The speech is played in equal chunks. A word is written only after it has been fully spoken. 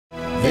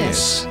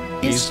This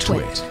is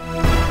TWiT.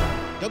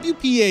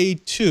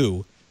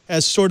 WPA2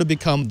 has sort of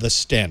become the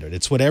standard.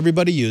 It's what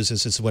everybody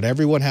uses. It's what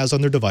everyone has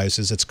on their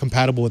devices. It's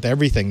compatible with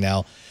everything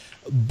now.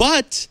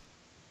 But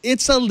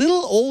it's a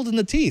little old in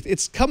the teeth.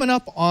 It's coming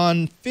up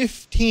on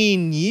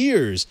 15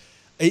 years.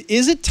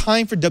 Is it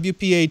time for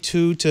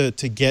WPA2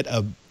 to get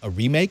a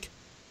remake?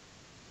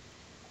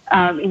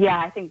 Yeah,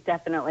 I think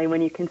definitely.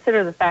 When you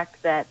consider the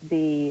fact that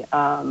the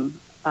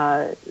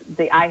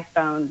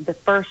iPhone, the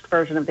first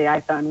version of the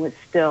iPhone, was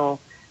still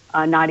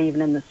not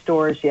even in the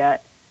stores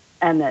yet,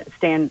 and that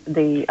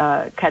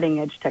the cutting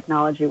edge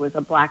technology was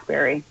a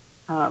BlackBerry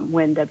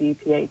when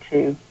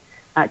WPA2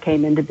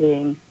 came into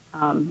being.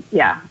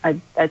 Yeah,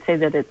 I'd say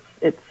that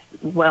it's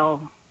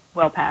well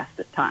past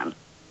its time.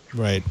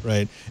 Right,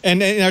 right.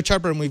 And in our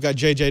chat room, we've got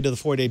JJ to the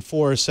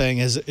 4884 saying,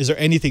 is there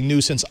anything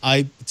new since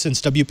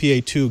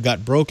WPA2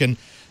 got broken?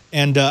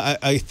 And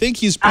I think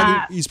he's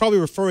probably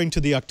referring to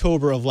the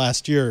October of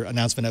last year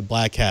announcement at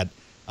Black Hat,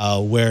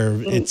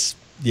 where it's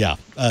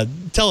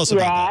tell us about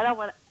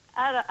that.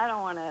 I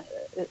don't want to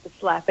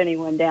slap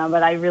anyone down,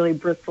 but I really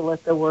bristle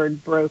at the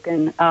word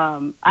broken.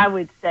 I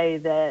would say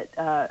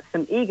that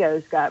some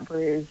egos got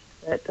bruised.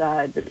 That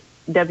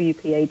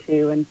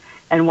WPA2 and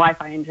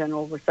Wi-Fi in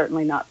general were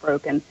certainly not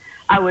broken.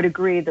 I would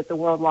agree that the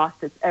world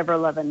lost its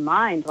ever-loving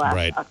mind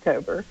last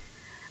October.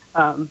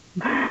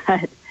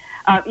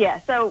 Yeah,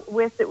 so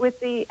with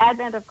the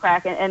advent of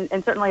KRACK,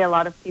 and certainly a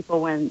lot of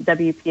people when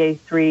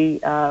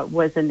WPA3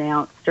 was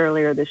announced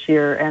earlier this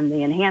year and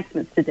the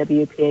enhancements to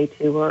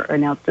WPA2 were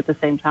announced at the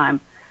same time,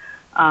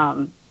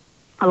 a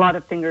lot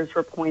of fingers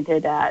were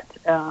pointed at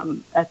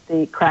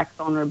the KRACK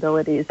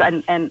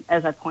vulnerabilities. And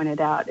as I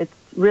pointed out, it's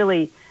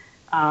really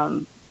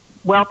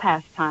well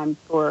past time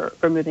for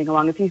moving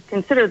along. If you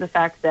consider the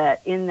fact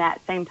that in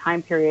that same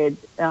time period,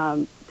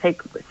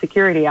 take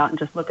security out and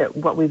just look at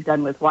what we've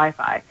done with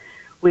Wi-Fi.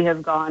 We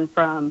have gone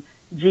from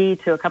G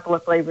to a couple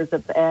of flavors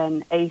of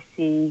N,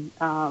 AC,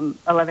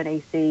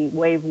 11AC,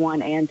 Wave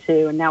 1 and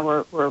 2, and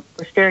now we're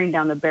staring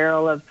down the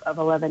barrel of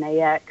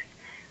 11AX.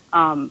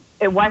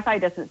 Wi-Fi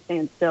doesn't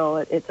stand still.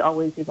 It's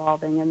always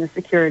evolving, and the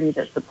security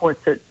that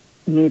supports it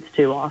needs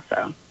to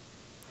also.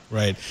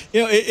 Right.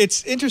 You know,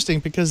 it's interesting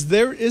because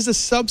there is a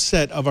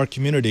subset of our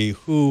community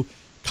who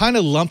kind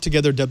of lump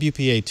together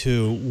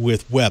WPA2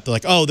 with WEP. They're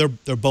like, oh,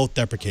 they're both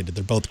deprecated.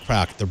 They're both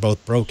cracked. They're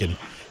both broken.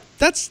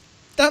 That's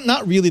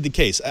not really the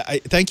case. I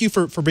thank you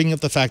for bringing up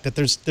the fact that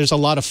there's a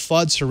lot of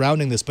FUD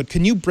surrounding this, but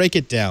can you break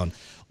it down?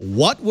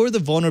 What were the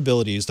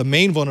vulnerabilities, the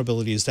main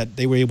vulnerabilities that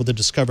they were able to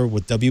discover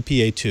with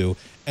WPA2,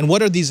 and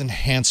what are these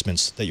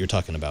enhancements that you're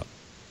talking about?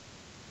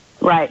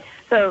 Right.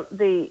 So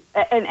and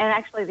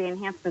actually the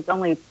enhancement's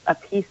only a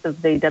piece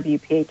of the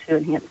WPA2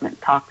 enhancement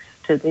talks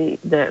to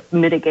the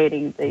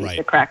mitigating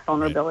the KRACK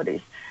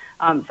vulnerabilities.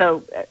 Right.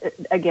 So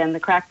again, the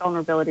KRACK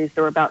vulnerabilities,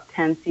 there were about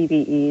 10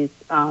 CVEs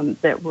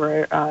that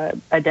were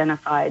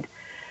identified.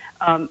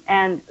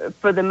 And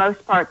for the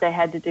most part, they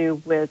had to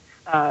do with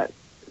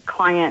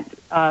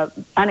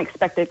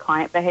unexpected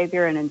client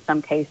behavior, and in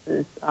some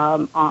cases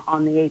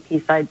on the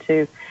AP side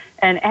too.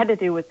 And it had to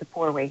do with the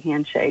four-way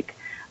handshake.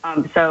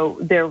 So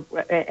there,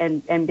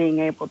 and being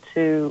able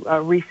to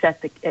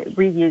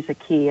reuse a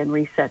key and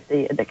reset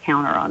the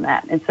counter on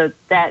that, and so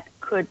that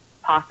could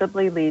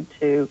possibly lead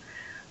to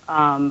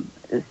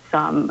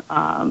some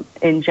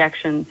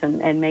injections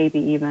and maybe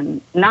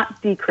even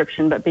not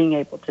decryption, but being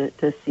able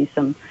to see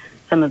some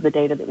of the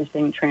data that was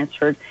being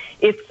transferred.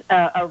 It's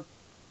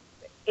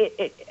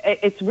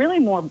really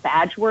more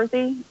badge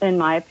worthy, in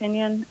my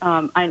opinion.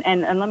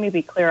 And let me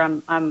be clear,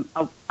 I'm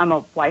a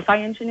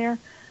Wi-Fi engineer.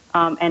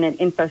 And an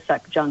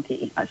InfoSec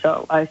junkie,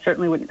 so I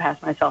certainly wouldn't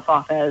pass myself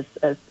off as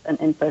an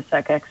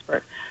InfoSec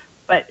expert.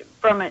 But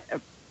from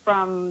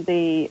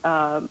the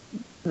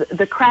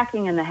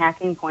cracking and the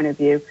hacking point of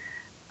view,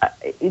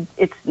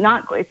 it's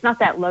not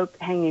that low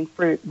hanging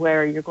fruit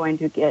where you're going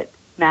to get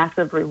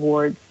massive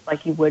rewards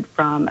like you would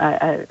from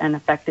an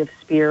effective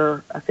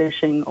spear, a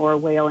phishing, or a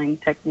whaling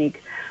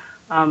technique.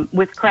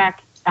 With KRACK,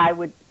 I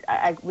would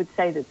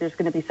say that there's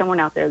going to be someone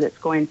out there that's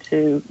going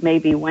to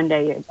maybe one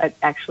day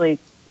actually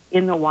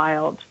in the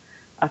wild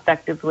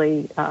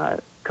effectively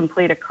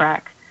complete a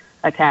KRACK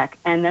attack,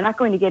 and they're not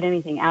going to get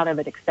anything out of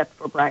it except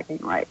for bragging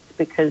rights,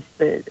 because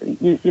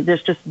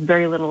there's just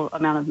very little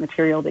amount of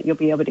material that you'll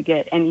be able to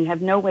get, and you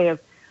have no way of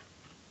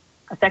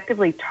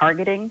effectively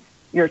targeting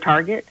your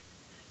target.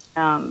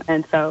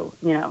 And so,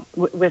 you know,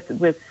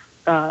 with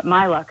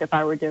my luck, if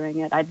I were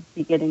doing it, I'd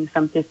be getting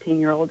some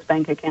 15-year-old's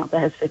bank account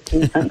that has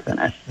 15 cents in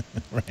it.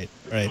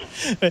 Right.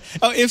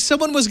 Oh, if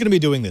someone was going to be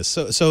doing this,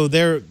 so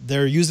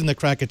they're using the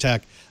KRACK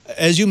attack,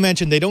 as you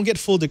mentioned, they don't get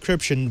full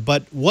decryption,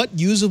 but what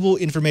usable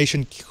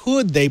information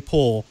could they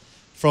pull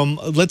from,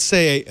 let's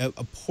say,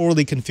 a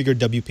poorly configured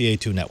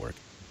WPA2 network?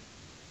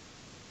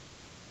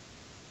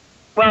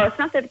 Well, it's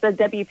not that the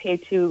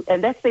WPA2,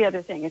 and that's the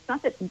other thing. It's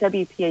not that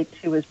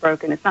WPA2 is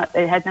broken. It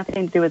had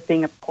nothing to do with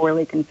being a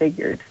poorly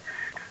configured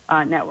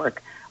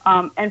network.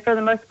 And for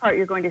the most part,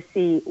 you're going to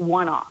see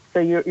one-off. So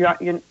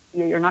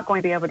you're not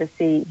going to be able to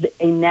see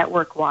a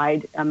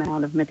network-wide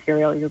amount of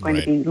material. You're going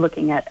to be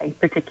looking at a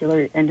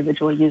particular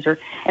individual user.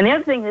 And the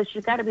other thing is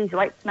you've got to be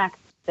right smack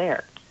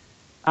there.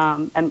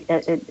 And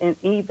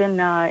even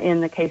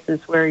in the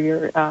cases where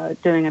you're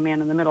doing a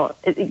man in the middle,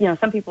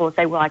 some people will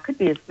say, well, I could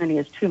be as many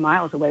as 2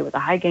 miles away with a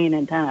high gain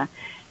antenna.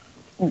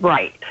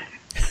 Right.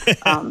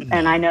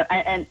 And I know,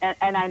 and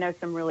I know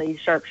some really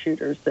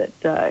sharpshooters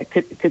that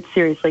could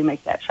seriously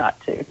make that shot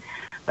too.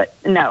 But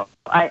no,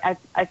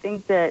 I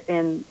think that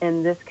in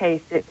this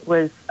case it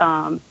was,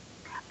 I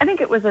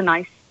think it was a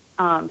nice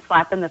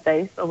slap in the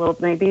face. A little,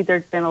 maybe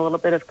there's been a little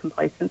bit of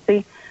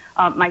complacency.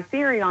 My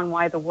theory on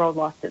why the world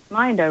lost its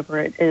mind over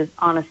it is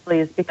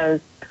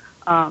because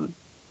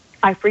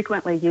I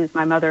frequently use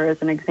my mother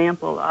as an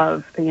example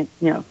of,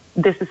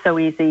 this is so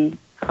easy,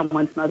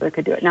 someone's mother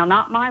could do it. Now,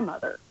 not my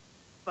mother,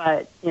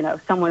 but,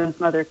 someone's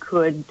mother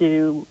could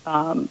do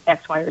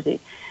X, Y, or Z.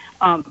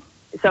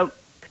 So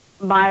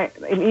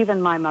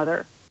even my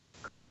mother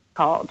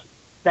called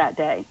that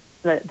day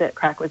that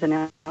KRACK was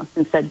announced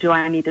and said, do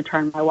I need to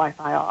turn my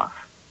Wi-Fi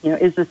off?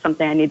 Is this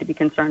something I need to be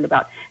concerned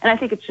about? And I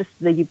think it's just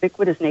the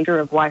ubiquitous nature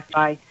of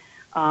Wi-Fi.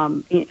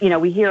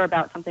 We hear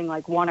about something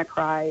like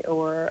WannaCry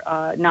or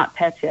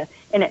NotPetya,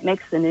 and it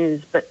makes the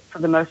news. But for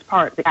the most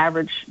part, the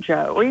average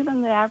Joe or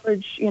even the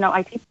average,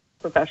 IT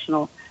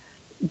professional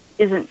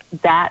isn't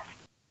that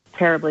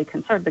terribly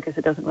concerned because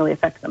it doesn't really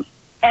affect them.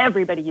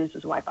 Everybody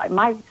uses Wi-Fi.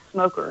 My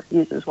smoker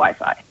uses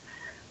Wi-Fi.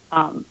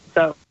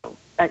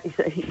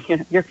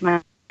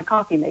 My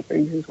coffee maker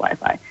uses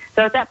Wi-Fi.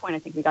 So at that point, I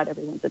think we got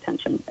everyone's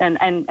attention. And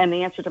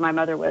the answer to my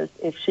mother was,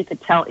 if she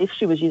could tell, if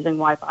she was using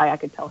Wi-Fi, I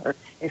could tell her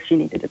if she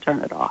needed to turn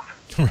it off.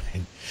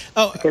 Right.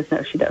 Oh, because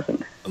no, she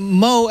doesn't.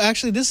 Mo,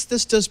 actually, this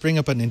does bring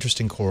up an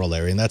interesting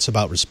corollary, and that's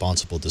about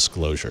responsible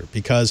disclosure.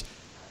 Because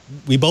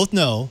we both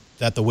know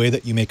that the way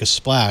that you make a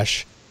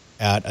splash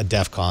at a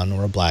DEF CON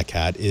or a Black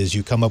Hat is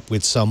you come up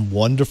with some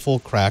wonderful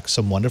crack,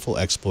 some wonderful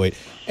exploit,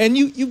 and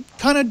you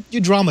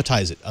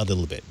dramatize it a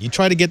little bit. You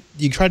try to get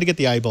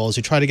the eyeballs,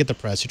 you try to get the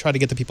press, you try to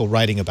get the people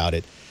writing about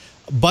it.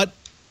 But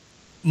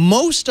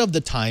most of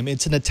the time,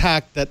 it's an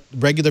attack that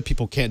regular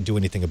people can't do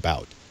anything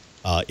about.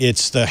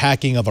 It's the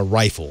hacking of a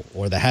rifle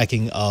or the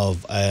hacking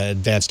of an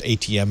advanced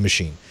ATM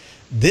machine.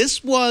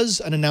 This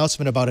was an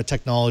announcement about a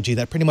technology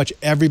that pretty much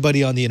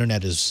everybody on the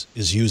internet is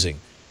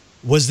using.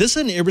 Was this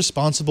an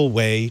irresponsible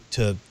way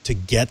to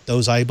get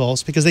those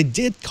eyeballs? Because they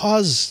did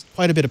cause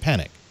quite a bit of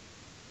panic.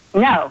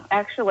 No,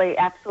 actually,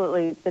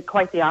 absolutely,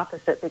 quite the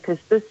opposite. Because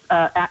this,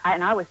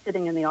 and I was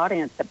sitting in the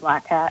audience at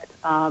Black Hat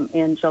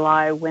in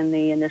July when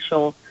the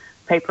initial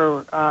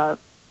paper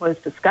was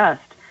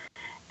discussed,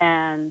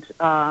 and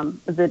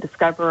the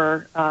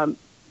discoverer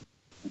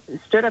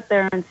stood up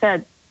there and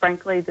said,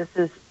 "Frankly, this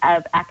is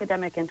of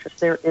academic interest.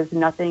 There is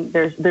nothing.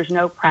 There's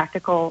no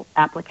practical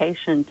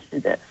application to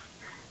this."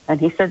 And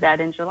he said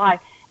that in July.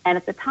 And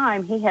at the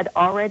time, he had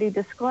already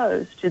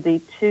disclosed to the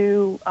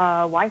two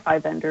Wi-Fi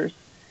vendors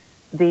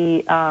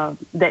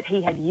that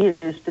he had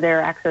used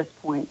their access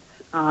points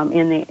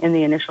in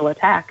the initial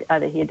attack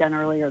that he had done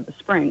earlier this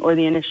spring, or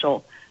the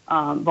initial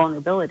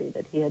vulnerability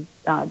that he had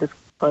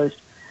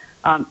disclosed.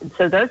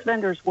 So those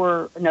vendors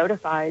were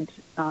notified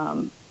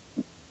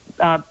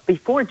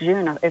before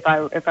June, if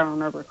I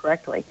remember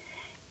correctly.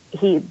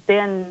 He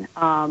then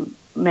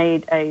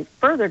made a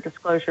further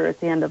disclosure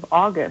at the end of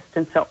August,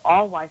 and so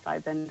all Wi-Fi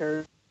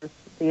vendors,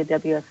 the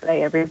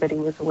WSA, everybody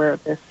was aware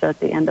of this at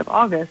the end of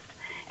August,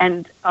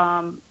 and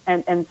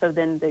so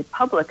then the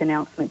public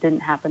announcement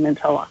didn't happen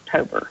until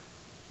October.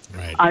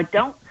 Right. I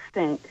don't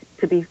think,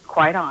 to be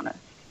quite honest,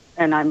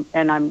 and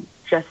I'm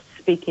just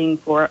speaking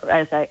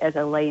as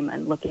a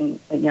layman looking,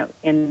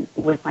 in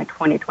with my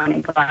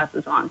 2020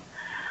 glasses on.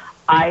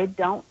 I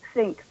don't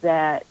think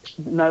that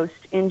most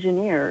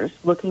engineers,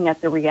 looking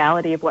at the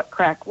reality of what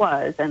KRACK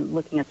was and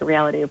looking at the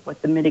reality of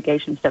what the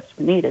mitigation steps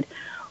were needed,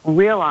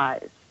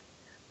 realized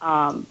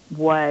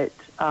what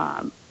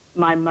the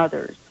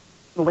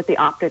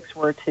optics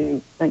were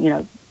to,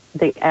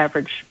 the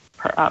average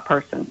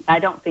person. I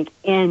don't think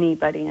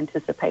anybody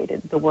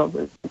anticipated the world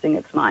losing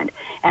its mind.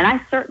 And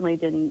I certainly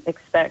didn't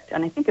expect,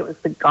 and I think it was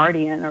The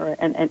Guardian or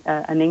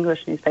an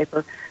English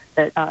newspaper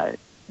that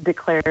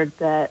declared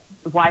that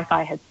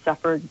Wi-Fi had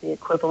suffered the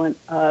equivalent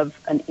of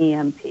an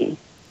EMP.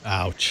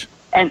 Ouch.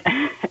 And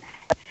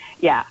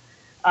yeah,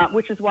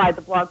 which is why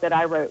the blog that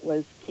I wrote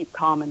was "Keep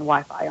Calm and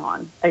Wi-Fi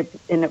On," and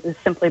it was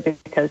simply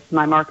because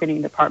my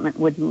marketing department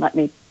wouldn't let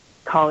me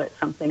call it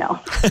something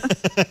else,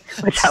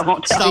 which I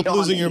won't tell you. Stop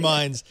losing your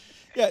minds.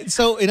 Yeah.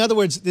 So, in other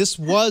words, this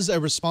was a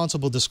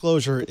responsible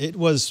disclosure. It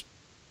was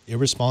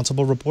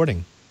irresponsible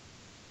reporting.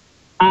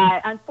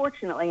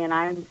 Unfortunately, and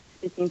I'm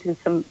speaking to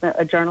some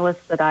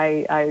journalists that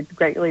I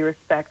greatly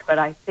respect, but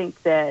I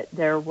think that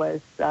there was,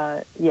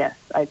 yes,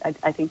 I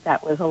think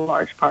that was a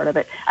large part of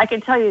it. I can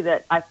tell you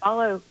that I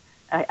follow,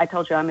 I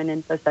told you I'm an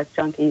InfoSec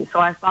junkie, so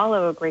I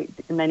follow a great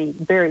many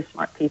very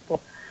smart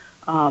people.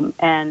 So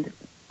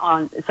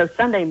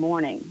Sunday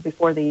morning,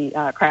 before the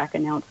KRACK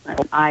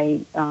announcement,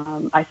 I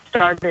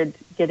started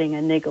getting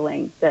a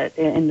niggling that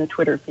in the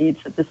Twitter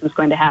feeds that this was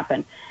going to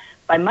happen.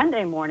 by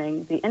Monday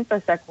morning, the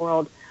InfoSec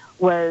world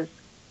was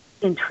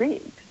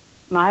intrigued,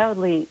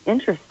 mildly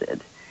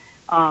interested.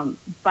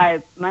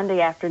 By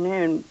Monday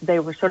afternoon, they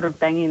were sort of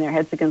banging their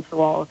heads against the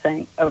wall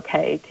saying,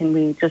 okay, can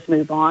we just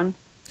move on?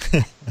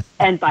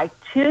 And by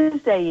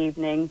Tuesday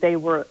evening, they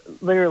were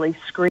literally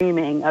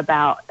screaming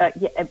about,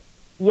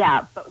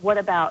 yeah, but what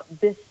about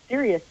this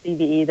serious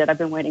CVE that I've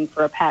been waiting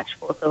for a patch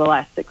for the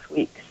last 6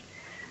 weeks?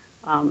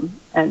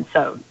 And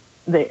so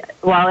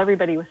while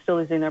everybody was still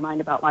losing their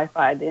mind about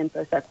Wi-Fi, the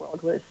InfoSec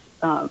world was,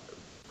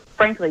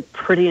 frankly,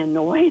 pretty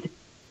annoyed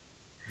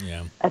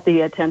at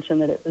the attention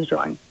that it was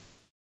drawing.